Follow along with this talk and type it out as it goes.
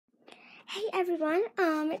Hey everyone,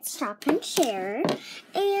 it's Shopkin Share,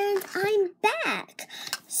 and I'm back.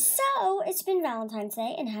 So, it's been Valentine's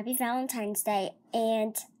Day, and happy Valentine's Day,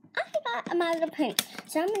 and I got a My Little Pony.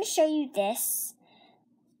 So I'm going to show you this,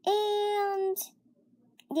 and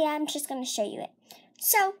yeah, I'm just going to show you it.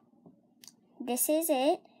 So, this is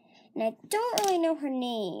it, and I don't really know her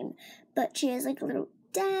name, but she has like a little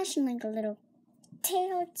dash and like a little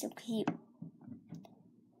tail. It's so cute.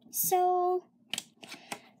 So,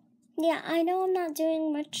 yeah, I know I'm not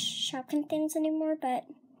doing much Shopkin things anymore, but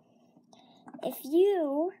if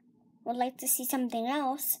you would like to see something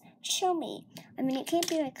else, show me. I mean, it can't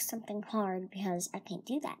be like something hard because I can't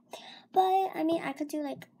do that. But, I mean, I could do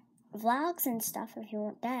like vlogs and stuff if you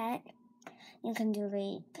want that. You can do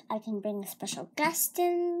like, I can bring a special guest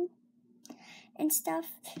in and stuff.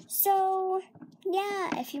 So,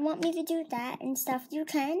 yeah, if you want me to do that and stuff, you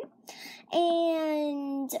can.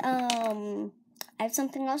 And, I have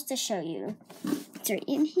something else to show you. It's right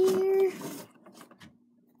in here.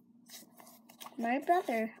 My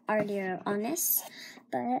brother already wrote on this,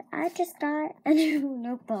 but I just got a new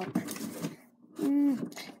notebook.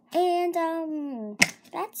 And,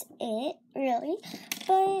 that's it, really.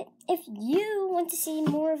 But if you want to see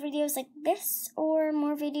more videos like this or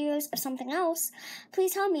more videos of something else,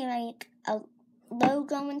 please tell me, like, a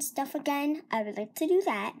logo and stuff again. I would like to do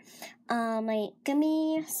that. Like, give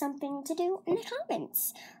me something to do in the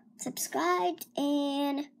comments. Subscribe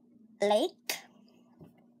and like.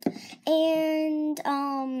 And,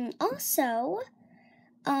 also,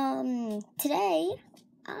 today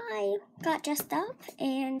I got dressed up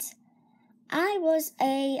and I was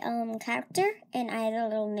a, character, and I had a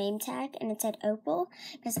little name tag, and it said Opal,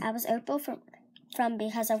 because I was Opal from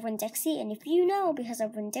Because of Winn-Dixie, and if you know Because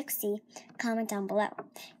of Winn-Dixie, comment down below.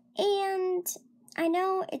 And I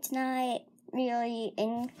know it's not really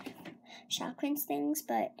in Shopkin's things,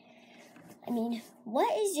 but, I mean,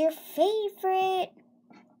 what is your favorite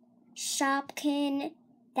Shopkin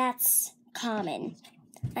that's common?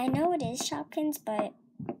 I know it is Shopkin's, but,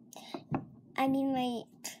 I mean,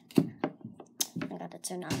 like, oh my god, that's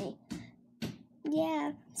so naughty.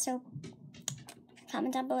 Yeah, so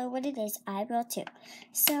comment down below what it is. I will too.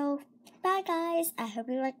 So, bye guys. I hope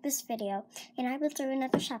you liked this video. And I will do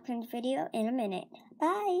another Shopkin video in a minute.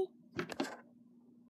 Bye.